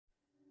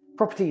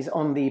Properties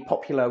on the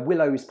popular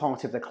Willows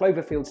part of the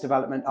Cloverfields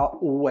development are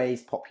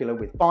always popular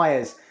with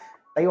buyers.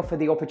 They offer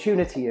the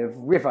opportunity of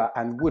river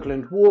and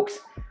woodland walks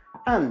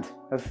and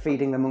of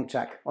feeding the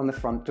muntjac on the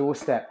front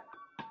doorstep.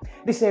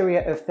 This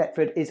area of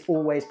Thetford is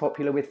always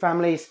popular with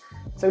families.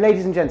 So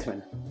ladies and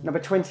gentlemen, number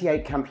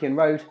 28 Campion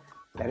Road,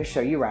 let us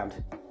show you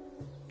around.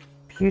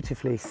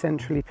 Beautifully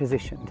centrally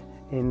positioned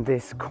in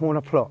this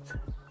corner plot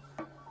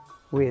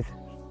with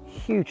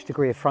huge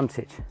degree of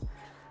frontage,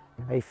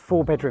 a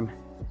 4-bedroom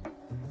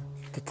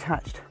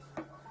detached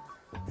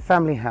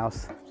family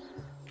house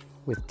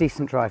with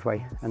decent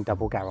driveway and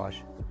double garage.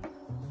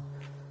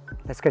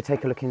 Let's go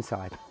take a look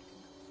inside.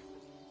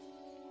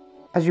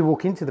 As you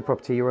walk into the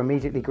property, you're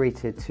immediately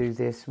greeted to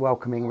this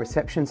welcoming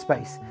reception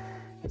space.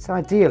 It's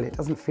ideal. It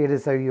doesn't feel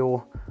as though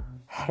you're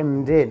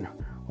hemmed in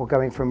or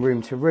going from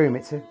room to room.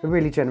 It's a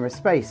really generous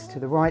space. To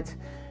the right,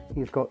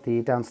 you've got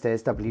the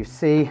downstairs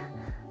WC,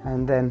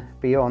 and then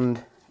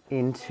beyond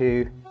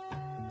into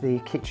the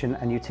kitchen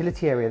and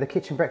utility area. The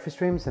kitchen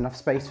breakfast rooms, enough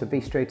space for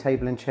bistro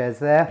table and chairs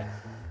there.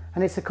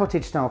 And it's a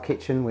cottage style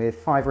kitchen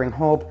with 5-ring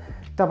hob,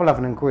 double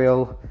oven and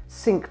grill,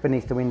 sink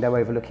beneath the window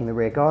overlooking the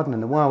rear garden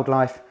and the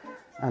wildlife.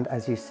 And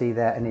as you see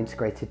there, an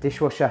integrated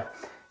dishwasher.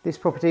 This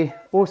property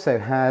also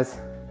has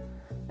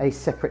a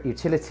separate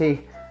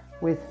utility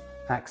with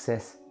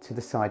access to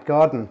the side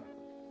garden.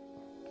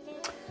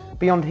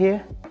 Beyond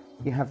here,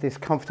 you have this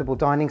comfortable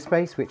dining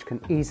space which can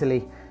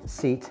easily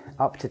seat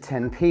up to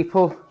 10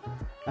 people,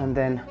 and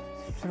then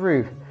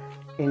through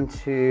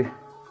into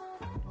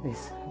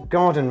this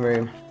garden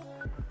room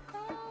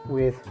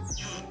with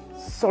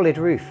solid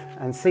roof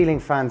and ceiling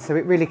fans, so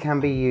it really can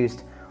be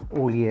used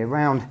all year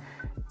round.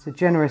 It's a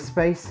generous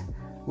space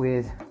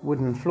with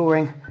wooden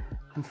flooring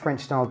and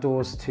French style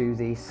doors to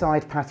the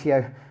side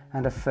patio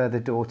and a further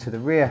door to the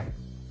rear.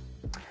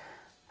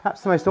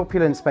 Perhaps the most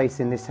opulent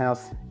space in this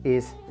house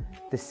is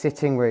the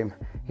sitting room.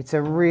 It's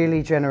a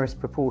really generous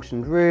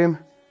proportioned room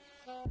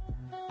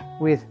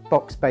with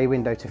box bay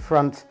window to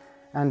front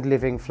and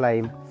living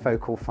flame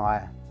focal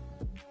fire.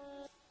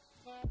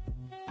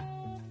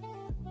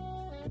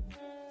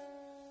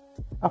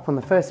 Up on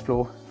the first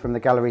floor from the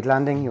galleried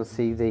landing, you'll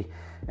see the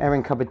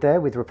airing cupboard there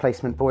with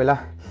replacement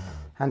boiler,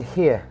 and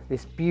here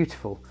this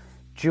beautiful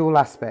dual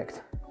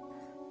aspect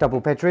double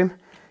bedroom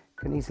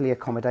can easily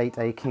accommodate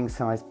a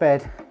king-size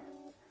bed,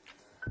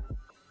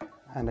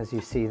 and as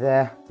you see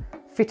there,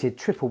 fitted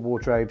triple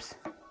wardrobes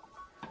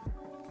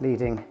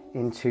leading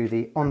into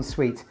the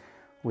ensuite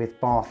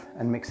with bath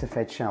and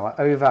mixer-fed shower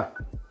over.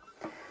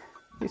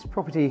 This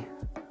property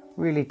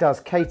really does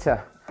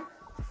cater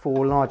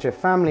for larger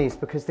families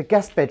because the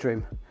guest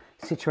bedroom,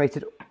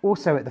 situated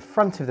also at the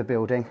front of the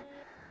building,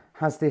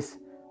 has this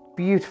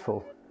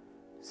beautiful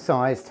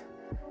sized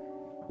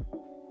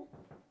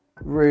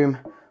room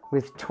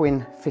with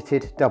twin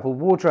fitted double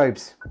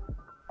wardrobes.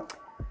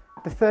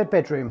 The third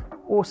bedroom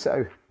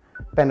also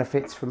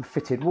benefits from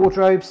fitted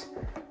wardrobes.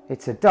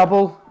 It's a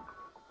double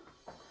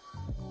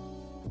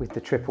with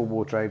the triple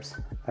wardrobes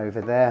over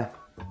there.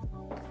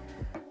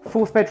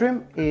 Fourth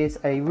bedroom is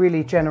a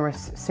really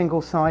generous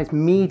single size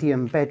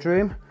medium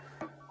bedroom,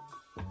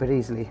 but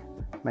easily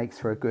makes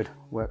for a good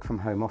work from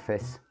home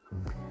office.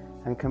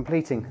 And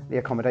completing the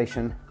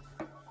accommodation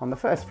on the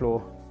first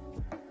floor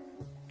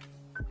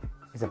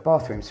is a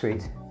bathroom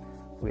suite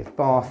with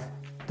bath,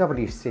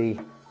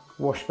 WC,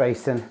 wash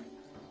basin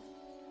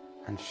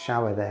and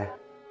shower there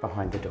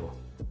behind the door.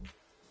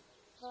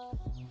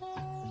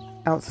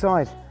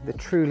 Outside, the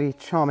truly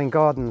charming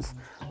gardens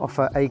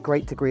offer a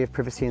great degree of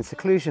privacy and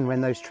seclusion when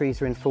those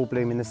trees are in full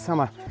bloom in the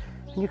summer.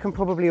 And you can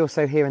probably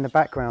also hear in the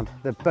background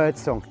the bird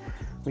song,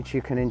 which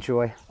you can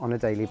enjoy on a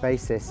daily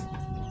basis.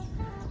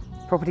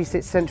 Property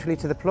sits centrally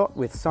to the plot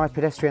with side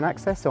pedestrian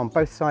access on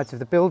both sides of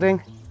the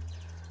building,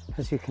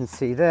 as you can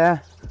see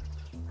there.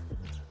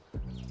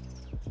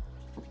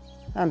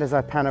 And as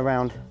I pan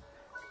around,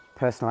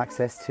 personal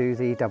access to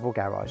the double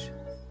garage.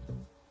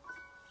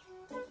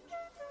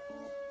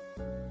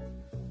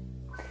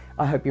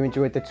 I hope you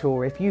enjoyed the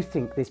tour. If you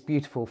think this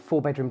beautiful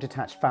 4-bedroom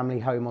detached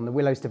family home on the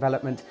Willows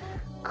development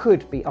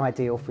could be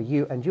ideal for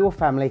you and your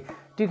family,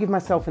 do give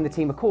myself and the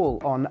team a call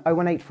on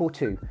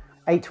 01842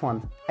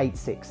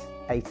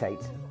 818688.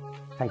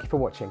 Thank you for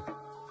watching.